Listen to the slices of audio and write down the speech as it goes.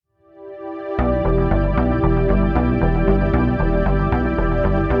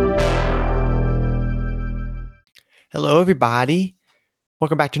everybody.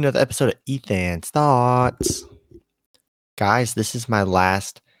 Welcome back to another episode of Ethan's Thoughts. Guys, this is my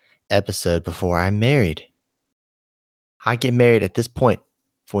last episode before I'm married. I get married at this point.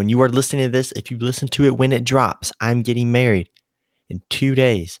 For when you are listening to this, if you listen to it when it drops, I'm getting married in 2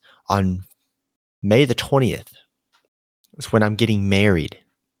 days on May the 20th. It's when I'm getting married.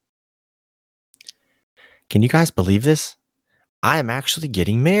 Can you guys believe this? I am actually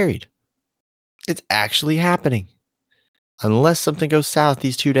getting married. It's actually happening. Unless something goes south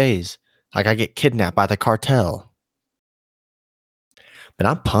these 2 days, like I get kidnapped by the cartel. But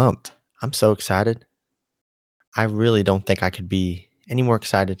I'm pumped. I'm so excited. I really don't think I could be any more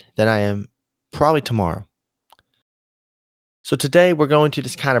excited than I am probably tomorrow. So today we're going to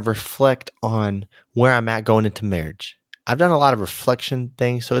just kind of reflect on where I'm at going into marriage. I've done a lot of reflection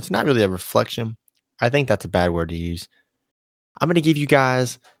things, so it's not really a reflection. I think that's a bad word to use. I'm going to give you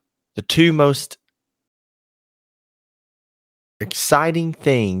guys the two most exciting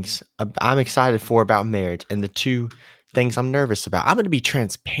things I'm excited for about marriage and the two things I'm nervous about. I'm going to be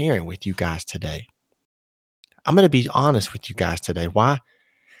transparent with you guys today. I'm going to be honest with you guys today. Why?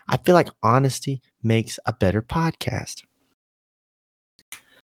 I feel like honesty makes a better podcast.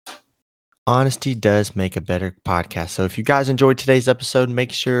 Honesty does make a better podcast. So if you guys enjoyed today's episode,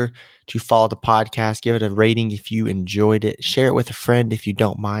 make sure to follow the podcast, give it a rating if you enjoyed it, share it with a friend if you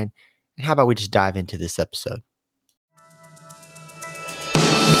don't mind. And how about we just dive into this episode?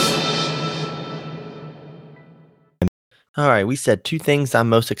 All right, we said two things I'm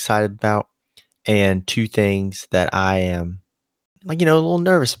most excited about and two things that I am, a little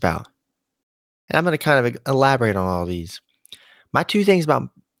nervous about. And I'm going to kind of elaborate on all these. My two things about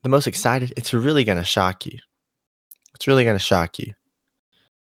the most excited, it's really going to shock you. It's really going to shock you.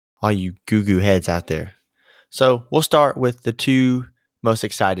 All you goo-goo heads out there. So we'll start with the two most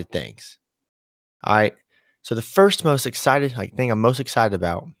excited things. All right. So the first most excited thing I'm most excited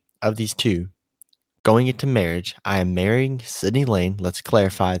about of these two, going into marriage, I am marrying Sydney Lane. Let's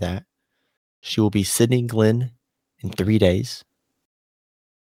clarify that. She will be Sydney Glenn in 3 days.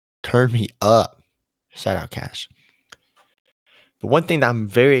 Turn me up. Shout out Cash. But one thing that I'm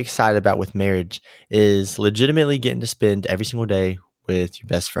very excited about with marriage is legitimately getting to spend every single day with your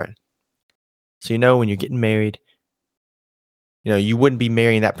best friend. So, when you're getting married, you wouldn't be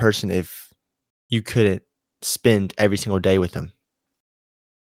marrying that person if you couldn't spend every single day with them.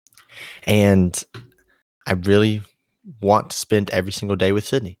 And I really want to spend every single day with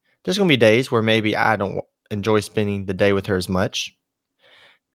Sydney. There's going to be days where maybe I don't enjoy spending the day with her as much.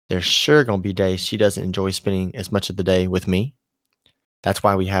 There's sure going to be days she doesn't enjoy spending as much of the day with me. That's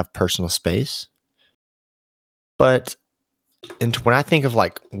why we have personal space. But when I think of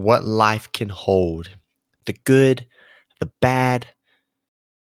what life can hold, the good, the bad,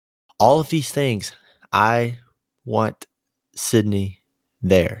 all of these things, I want Sydney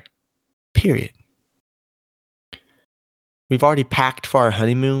there. Period. We've already packed for our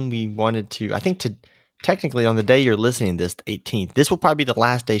honeymoon. We wanted to, technically on the day you're listening to this, the 18th, this will probably be the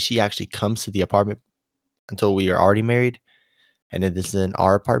last day she actually comes to the apartment until we are already married. And then this is in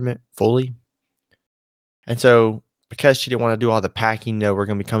our apartment fully. And so because she didn't want to do all the packing, we're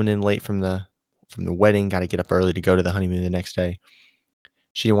going to be coming in late from the wedding, got to get up early to go to the honeymoon the next day.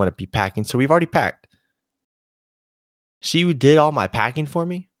 She didn't want to be packing. So we've already packed. She did all my packing for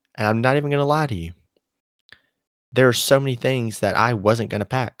me. And I'm not even going to lie to you. There are so many things that I wasn't going to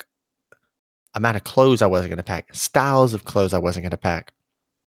pack. Amount of clothes I wasn't going to pack. Styles of clothes I wasn't going to pack.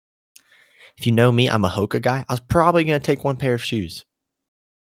 If you know me, I'm a Hoka guy. I was probably going to take one pair of shoes.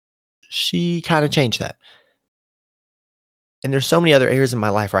 She kind of changed that. And there's so many other areas in my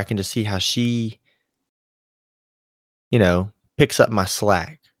life where I can just see how she, picks up my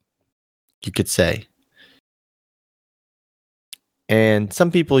slack, you could say. And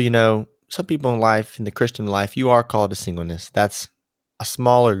some people in life, in the Christian life, you are called to singleness. That's a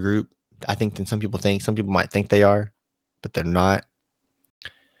smaller group, I think, than some people think. Some people might think they are, but they're not.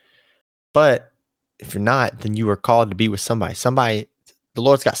 But if you're not, then you are called to be with somebody. The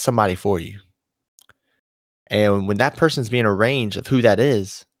Lord's got somebody for you. And when that person's being arranged of who that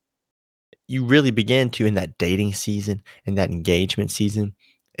is, you really begin to, in that dating season, in that engagement season,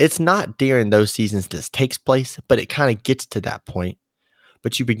 it's not during those seasons this takes place, but it kind of gets to that point.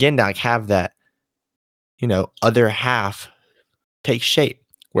 But you begin to have that, other half take shape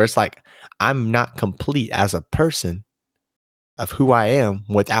where it's I'm not complete as a person of who I am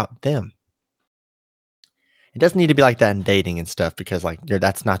without them. It doesn't need to be like that in dating and stuff because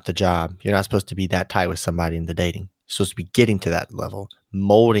that's not the job. You're not supposed to be that tight with somebody in the dating. You're supposed to be getting to that level,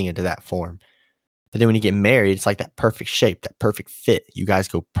 molding into that form. But then when you get married, it's like that perfect shape, that perfect fit. You guys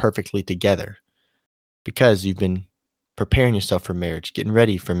go perfectly together because you've been preparing yourself for marriage, getting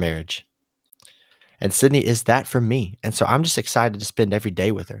ready for marriage. And Sydney is that for me. And so I'm just excited to spend every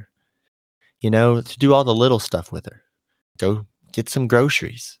day with her, to do all the little stuff with her. Go get some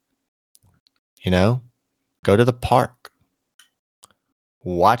groceries, go to the park,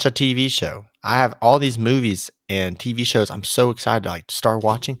 watch a TV show. I have all these movies and TV shows I'm so excited to start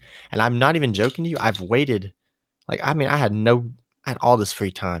watching. And I'm not even joking to you. I've waited. I had all this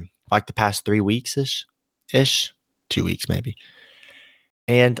free time, the past 3 weeks ish, 2 weeks maybe.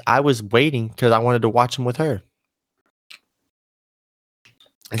 And I was waiting because I wanted to watch them with her.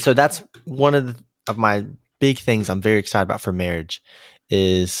 And so that's one of my big things I'm very excited about for marriage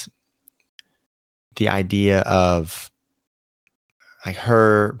is the idea of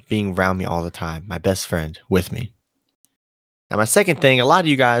her being around me all the time, my best friend with me. Now, my second thing, a lot of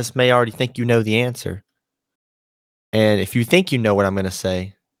you guys may already think you know the answer. And if you think you know what I'm going to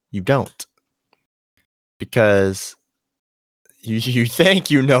say, you don't. Because you think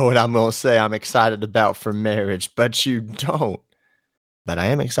you know what I'm going to say I'm excited about for marriage, but you don't. But I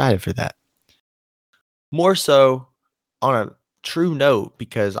am excited for that. More so on a true note,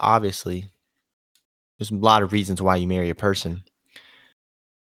 because obviously there's a lot of reasons why you marry a person.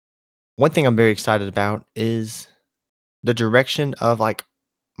 One thing I'm very excited about is the direction of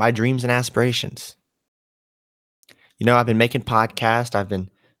my dreams and aspirations. I've been making podcasts. I've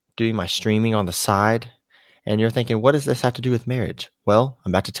been doing my streaming on the side. And you're thinking, what does this have to do with marriage? Well,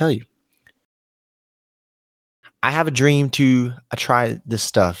 I'm about to tell you. I have a dream to try this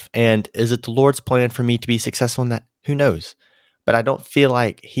stuff. And is it the Lord's plan for me to be successful in that? Who knows? But I don't feel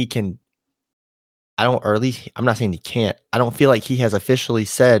like he can. I'm not saying he can't. I don't feel like he has officially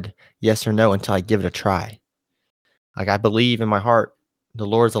said yes or no until I give it a try. I believe in my heart, the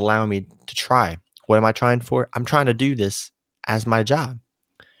Lord's allowing me to try. What am I trying for? I'm trying to do this as my job.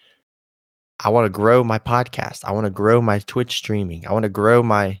 I want to grow my podcast. I want to grow my Twitch streaming. I want to grow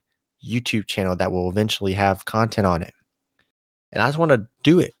my YouTube channel that will eventually have content on it. And I just want to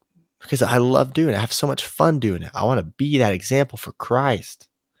do it because I love doing it. I have so much fun doing it. I want to be that example for Christ.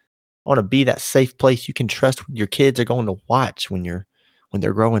 I want to be that safe place you can trust when your kids are going to watch when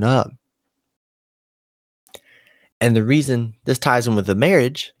they're growing up. And the reason this ties in with the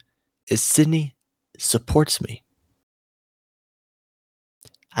marriage is Sydney supports me.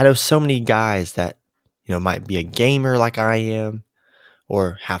 I know so many guys that, might be a gamer like I am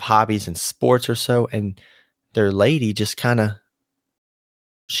or have hobbies in sports or so. And their lady just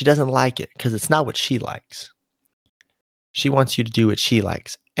she doesn't like it because it's not what she likes. She wants you to do what she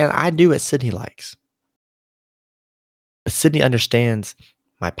likes. And I do what Sydney likes. But Sydney understands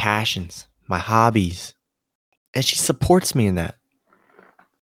my passions, my hobbies, and she supports me in that.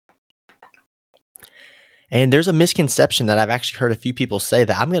 And there's a misconception that I've actually heard a few people say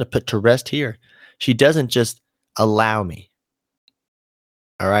that I'm going to put to rest here. She doesn't just allow me.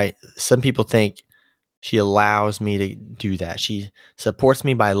 All right. Some people think she allows me to do that. She supports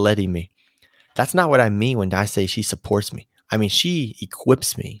me by letting me. That's not what I mean when I say she supports me. I mean, she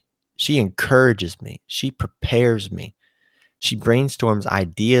equips me. She encourages me. She prepares me. She brainstorms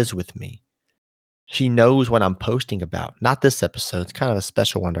ideas with me. She knows what I'm posting about. Not this episode. It's kind of a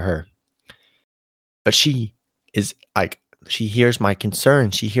special one to her. But she hears my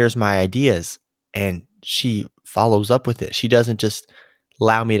concerns. She hears my ideas and she follows up with it. She doesn't just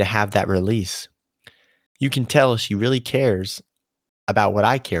allow me to have that release. You can tell she really cares about what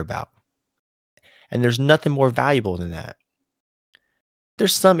I care about. And there's nothing more valuable than that.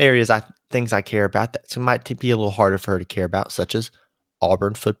 There's some areas things I care about that might be a little harder for her to care about, such as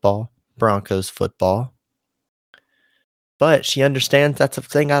Auburn football, Broncos football. But she understands that's a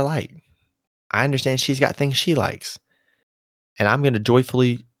thing I like. I understand she's got things she likes. And I'm going to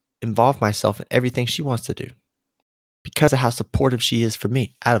joyfully involve myself in everything she wants to do because of how supportive she is for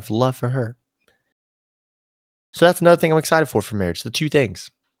me out of love for her. So that's another thing I'm excited for marriage. The two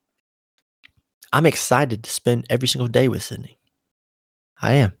things. I'm excited to spend every single day with Sydney.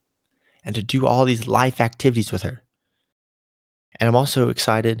 I am. And to do all these life activities with her. And I'm also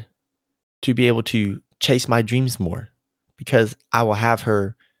excited to be able to chase my dreams more because I will have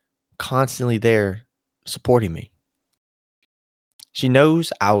her constantly there supporting me. She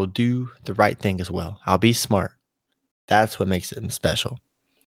knows I will do the right thing as well. I'll be smart. That's what makes it special.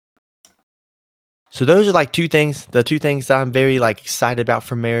 So those are two things, the two things that I'm very excited about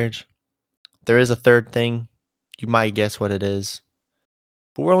for marriage. There is a third thing. You might guess what it is.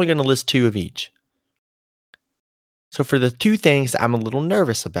 But we're only going to list two of each. So for the two things I'm a little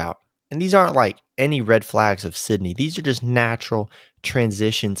nervous about, and these aren't any red flags of Sydney. These are just natural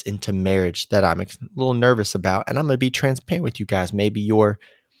transitions into marriage that I'm a little nervous about. And I'm going to be transparent with you guys. Maybe you're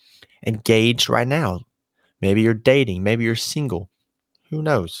engaged right now. Maybe you're dating. Maybe you're single. Who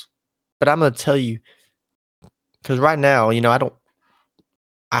knows? But I'm going to tell you, because right now,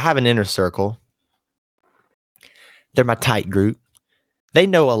 I have an inner circle. They're my tight group. They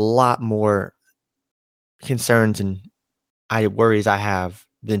know a lot more concerns and worries I have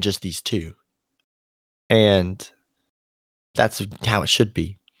than just these two. And that's how it should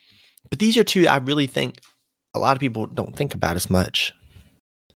be. But these are two I really think a lot of people don't think about as much.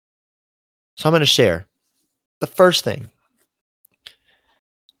 So I'm going to share. The first thing,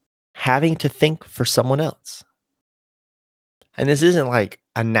 having to think for someone else. And this isn't like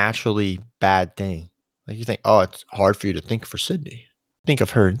a naturally bad thing. Like you think, oh, it's hard for you to think for Sydney. Think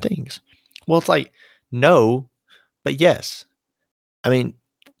of her and things. Well, it's like, no, but yes. I mean,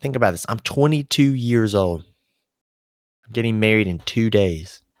 think about this. I'm 22 years old. I'm getting married in 2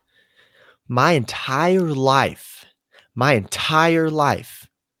 days. My entire life,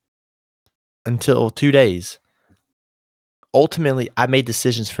 until 2 days, ultimately, I made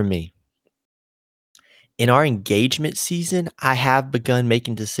decisions for me. In our engagement season, I have begun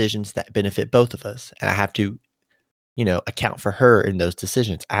making decisions that benefit both of us. And I have to, account for her in those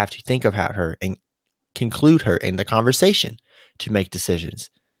decisions. I have to think about her and conclude her in the conversation to make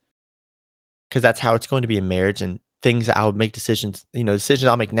decisions. Because that's how it's going to be in marriage, and things that I'll make decisions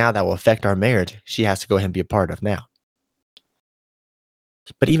I'll make now that will affect our marriage, she has to go ahead and be a part of now.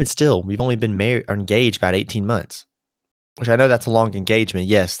 But even still, we've only been married or engaged about 18 months, which I know that's a long engagement.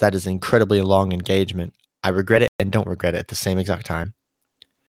 Yes, that is incredibly a long engagement. I regret it and don't regret it at the same exact time.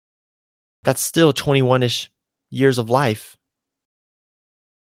 That's still 21-ish years of life,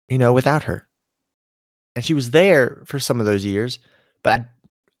 without her. And she was there for some of those years, but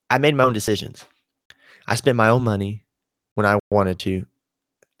I made my own decisions. I spent my own money when I wanted to.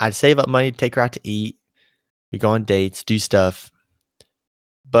 I'd save up money to take her out to eat. We go on dates, do stuff.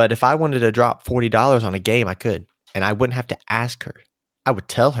 But if I wanted to drop $40 on a game, I could. And I wouldn't have to ask her. I would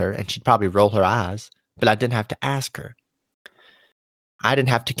tell her and she'd probably roll her eyes, but I didn't have to ask her. I didn't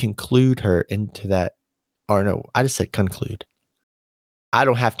have to conclude her into that. Or no, I just said conclude. I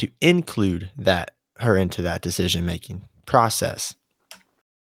don't have to include her into that decision-making process.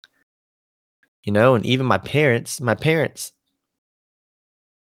 And even my parents,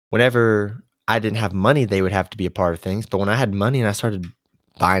 whenever I didn't have money, they would have to be a part of things. But when I had money and I started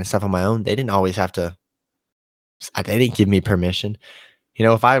buying stuff on my own, they didn't always have to. They didn't give me permission.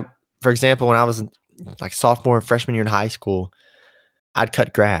 For example, when I was like sophomore, freshman year in high school, I'd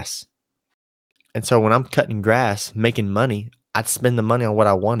cut grass. And so when I'm cutting grass, making money, I'd spend the money on what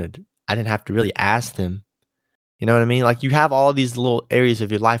I wanted. I didn't have to really ask them. You know what I mean? Like, you have all these little areas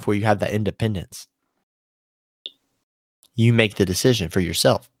of your life where you have that independence. You make the decision for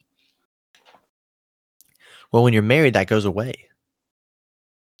yourself. Well, when you're married, that goes away.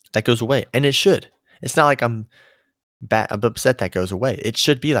 And it should. It's not like I'm upset that goes away. It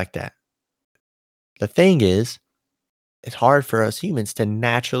should be like that. The thing is, it's hard for us humans to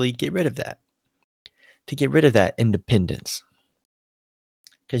naturally get rid of that. To get rid of that independence.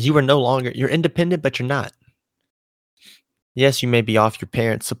 Because you're independent, but you're not. Yes, you may be off your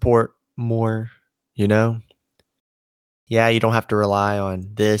parents' support more, Yeah, you don't have to rely on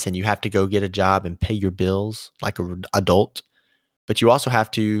this, and you have to go get a job and pay your bills like an adult. But you also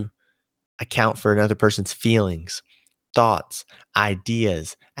have to account for another person's feelings, thoughts,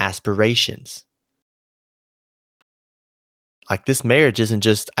 ideas, aspirations. Like, this marriage isn't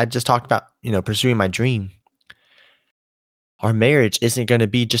just, I just talked about, pursuing my dream. Our marriage isn't going to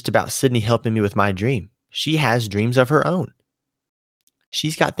be just about Sydney helping me with my dream. She has dreams of her own.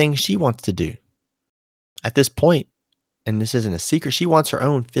 She's got things she wants to do. At this point, and this isn't a secret, she wants her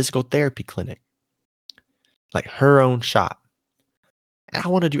own physical therapy clinic. Like, her own shop. And I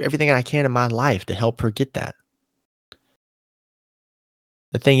want to do everything I can in my life to help her get that.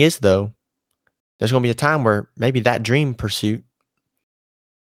 The thing is, though, there's going to be a time where maybe that dream pursuit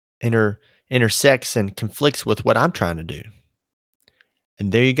intersects and conflicts with what I'm trying to do.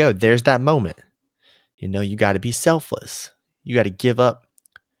 And there you go. There's that moment. You got to be selfless. You got to give up.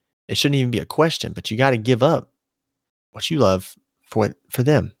 It shouldn't even be a question, but you got to give up what you love for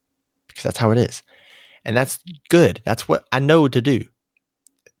them, because that's how it is. And that's good. That's what I know to do.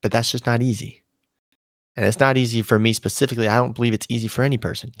 But that's just not easy. And it's not easy for me specifically. I don't believe it's easy for any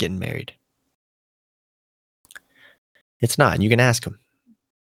person getting married. It's not. And you can ask them.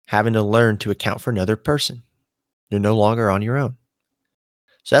 Having to learn to account for another person. You're no longer on your own.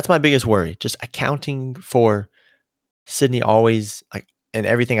 So that's my biggest worry. Just accounting for Sydney always, like, in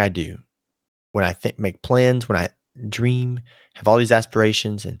everything I do. When I make plans, when I dream, have all these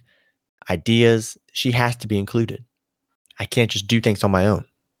aspirations and ideas, she has to be included. I can't just do things on my own.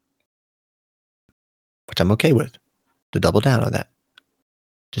 which I'm okay with, to double down on that.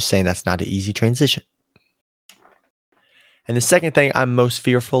 Just saying that's not an easy transition. And the second thing I'm most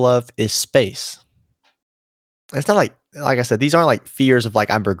fearful of is space. It's not like I said, these aren't like fears of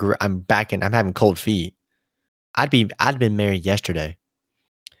like I'm having cold feet. I'd been married yesterday.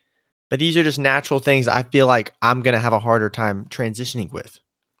 But these are just natural things I feel like I'm gonna have a harder time transitioning with.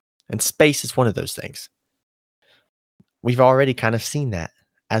 And space is one of those things. We've already kind of seen that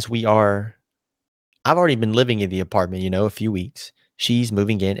as I've already been living in the apartment, a few weeks. She's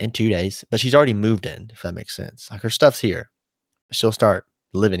moving in 2 days, but she's already moved in, if that makes sense. Like her stuff's here. She'll start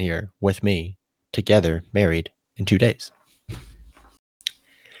living here with me together, married in 2 days.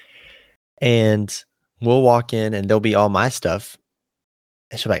 And we'll walk in and there'll be all my stuff.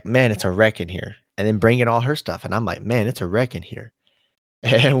 And she'll be like, man, it's a wreck in here. And then bring in all her stuff. And I'm like, man, it's a wreck in here.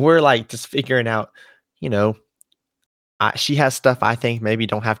 And we're like just figuring out, you know, she has stuff I think maybe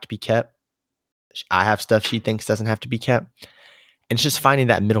don't have to be kept. I have stuff she thinks doesn't have to be kept. And it's just finding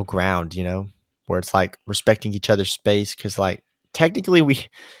that middle ground, where it's like respecting each other's space. Cause like technically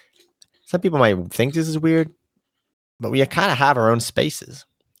some people might think this is weird, but we kind of have our own spaces.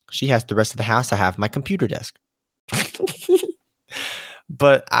 She has the rest of the house. I have my computer desk.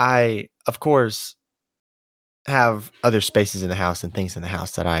 But I, of course, have other spaces in the house and things in the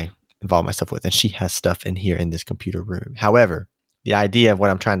house that I involve myself with. And she has stuff in here in this computer room. However, the idea of what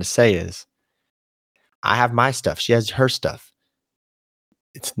I'm trying to say is I have my stuff. She has her stuff.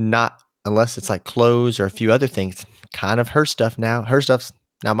 It's not, unless it's like clothes or a few other things, kind of her stuff now. Her stuff's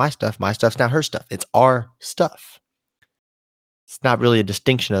now my stuff. My stuff's now her stuff. It's our stuff. It's not really a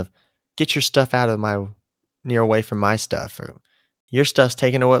distinction of get your stuff out of near away from my stuff, or your stuff's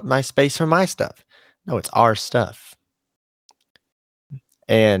taking away my space from my stuff. No, it's our stuff.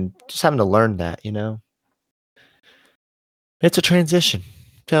 And just having to learn that, it's a transition.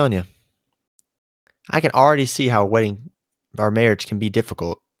 I'm telling you. I can already see how our marriage can be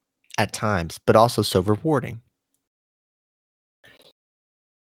difficult at times, but also so rewarding.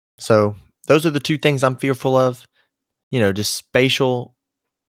 So those are the two things I'm fearful of, just spatial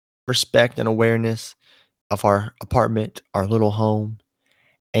respect and awareness of our apartment, our little home,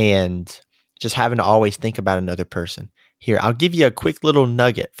 and just having to always think about another person. Here, I'll give you a quick little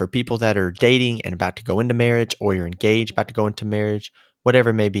nugget for people that are dating and about to go into marriage, or you're engaged, about to go into marriage,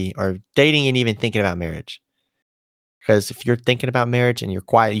 whatever it may be, or dating and even thinking about marriage. Because if you're thinking about marriage and you're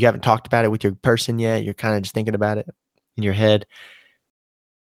quiet, you haven't talked about it with your person yet, you're kind of just thinking about it in your head.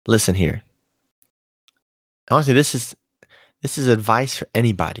 Listen here. Honestly, this is advice for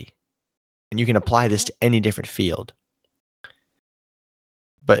anybody. And you can apply this to any different field.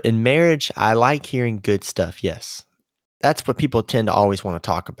 But in marriage, I like hearing good stuff, yes. That's what people tend to always want to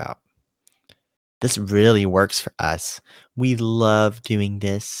talk about. This really works for us. We love doing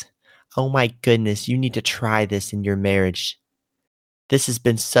this. Oh my goodness, you need to try this in your marriage. This has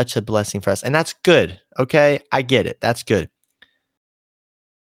been such a blessing for us. And that's good, okay? I get it. That's good.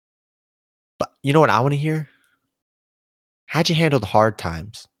 But you know what I want to hear? How'd you handle the hard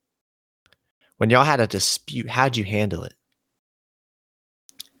times? When y'all had a dispute, how'd you handle it?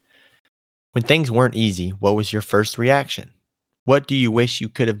 When things weren't easy, what was your first reaction? What do you wish you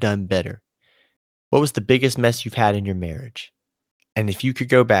could have done better? What was the biggest mess you've had in your marriage? And if you could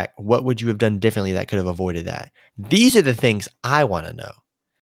go back, what would you have done differently that could have avoided that? These are the things I want to know.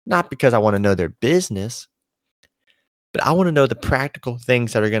 Not because I want to know their business, but I want to know the practical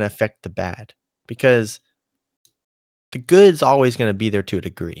things that are going to affect the bad. Because the good's always going to be there to a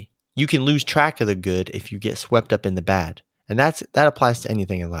degree. You can lose track of the good if you get swept up in the bad. And that applies to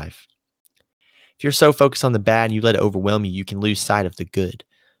anything in life. If you're so focused on the bad and you let it overwhelm you, you can lose sight of the good.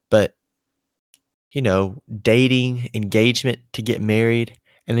 But, dating, engagement to get married,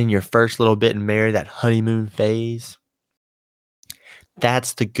 and then your first little bit in marriage, that honeymoon phase,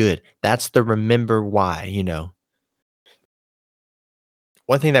 that's the good. That's the remember why,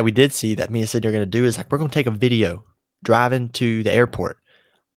 One thing that we did see that me and Sydney are going to do is we're going to take a video driving to the airport,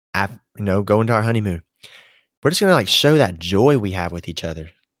 going to our honeymoon. We're just going to show that joy we have with each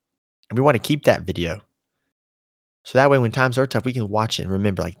other. And we want to keep that video. So that way when times are tough, we can watch it and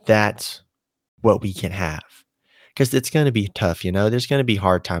remember that's what we can have. Because it's going to be tough, There's going to be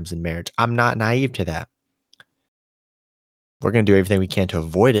hard times in marriage. I'm not naive to that. We're going to do everything we can to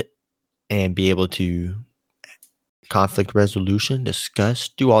avoid it and be able to conflict resolution, discuss,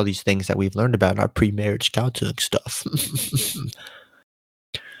 do all these things that we've learned about in our pre-marriage counseling stuff.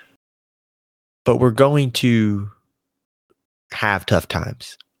 But we're going to have tough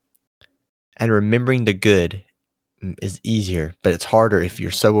times. And remembering the good is easier, but it's harder if you're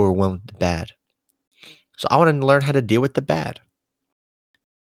so overwhelmed with the bad. So I want to learn how to deal with the bad.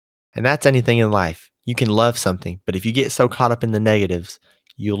 And that's anything in life. You can love something, but if you get so caught up in the negatives,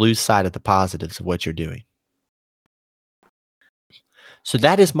 you'll lose sight of the positives of what you're doing. So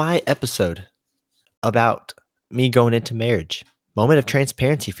that is my episode about me going into marriage. Moment of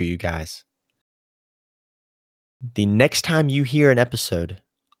transparency for you guys. The next time you hear an episode,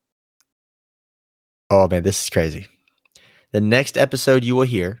 oh man, this is crazy. The next episode you will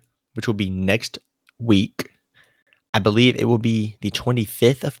hear, which will be next week, I believe it will be the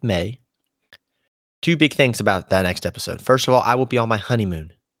 25th of May. Two big things about that next episode. First of all, I will be on my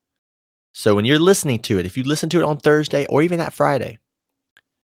honeymoon. So when you're listening to it, if you listen to it on Thursday or even that Friday,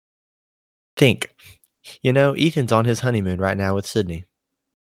 think, Ethan's on his honeymoon right now with Sydney.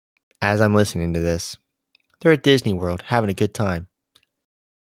 As I'm listening to this, they're at Disney World having a good time.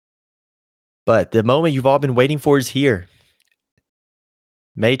 But the moment you've all been waiting for is here.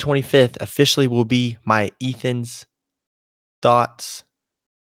 May 25th officially will be my Ethan's Thoughts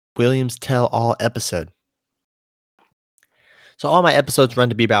Williams Tell All episode. So all my episodes run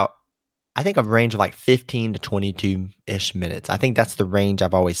to be about, I think, a range of like 15 to 22-ish minutes. I think that's the range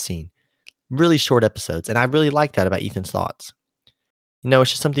I've always seen. Really short episodes. And I really like that about Ethan's Thoughts. It's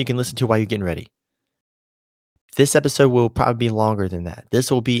just something you can listen to while you're getting ready. This episode will probably be longer than that.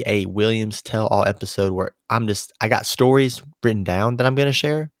 This will be a Williams Tell All episode where I got stories written down that I'm going to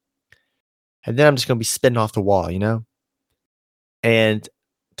share. And then I'm just going to be spitting off the wall, And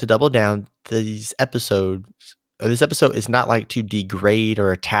to double down, this episode is not like to degrade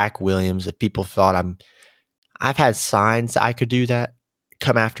or attack Williams. If people thought I've had signs that I could do that,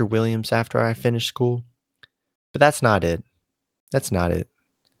 come after Williams after I finish school. But that's not it.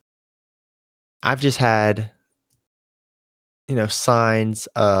 I've just had, signs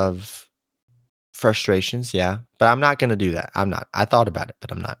of frustrations. Yeah. But I'm not going to do that. I'm not. I thought about it,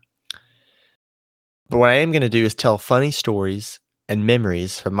 but I'm not. But what I am going to do is tell funny stories and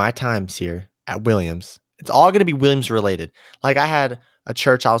memories from my times here at Williams. It's all going to be Williams related. Like I had a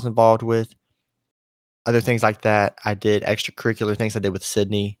church I was involved with, other things like that. I did extracurricular things I did with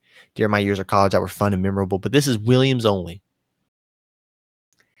Sydney during my years of college that were fun and memorable. But this is Williams only.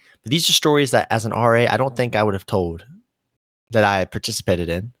 But these are stories that as an RA, I don't think I would have told that I participated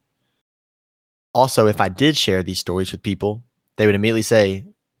in. Also, if I did share these stories with people, they would immediately say,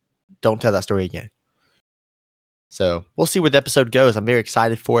 don't tell that story again. So we'll see where the episode goes. I'm very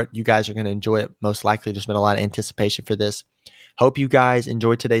excited for it. You guys are going to enjoy it. Most likely, there's been a lot of anticipation for this. Hope you guys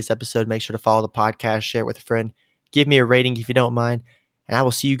enjoyed today's episode. Make sure to follow the podcast, share it with a friend. Give me a rating if you don't mind. And I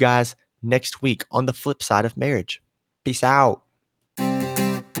will see you guys next week on the flip side of marriage. Peace out.